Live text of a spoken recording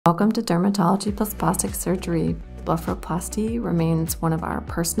Welcome to Dermatology plus Plastic Surgery. Blepharoplasty remains one of our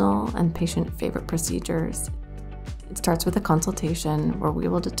personal and patient favorite procedures. It starts with a consultation where we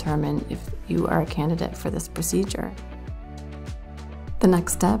will determine if you are a candidate for this procedure. The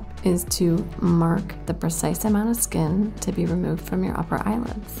next step is to mark the precise amount of skin to be removed from your upper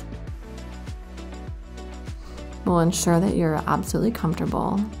eyelids. We'll ensure that you're absolutely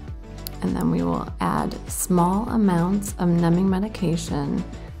comfortable, and then we will add small amounts of numbing medication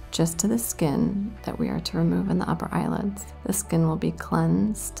just to the skin that we are to remove in the upper eyelids. The skin will be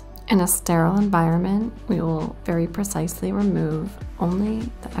cleansed. In a sterile environment, we will very precisely remove only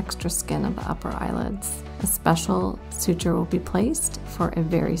the extra skin of the upper eyelids. A special suture will be placed for a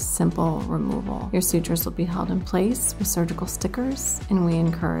very simple removal. Your sutures will be held in place with surgical stickers, and we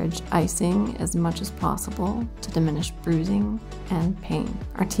encourage icing as much as possible to diminish bruising and pain.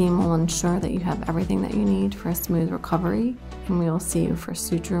 Our team will ensure that you have everything that you need for a smooth recovery, and we will see you for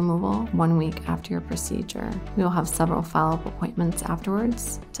suture removal 1 week after your procedure. We will have several follow-up appointments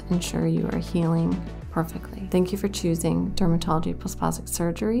afterwards to ensure you are healing perfectly. Thank you for choosing Dermatology plus Plastic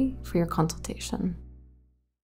Surgery for your consultation.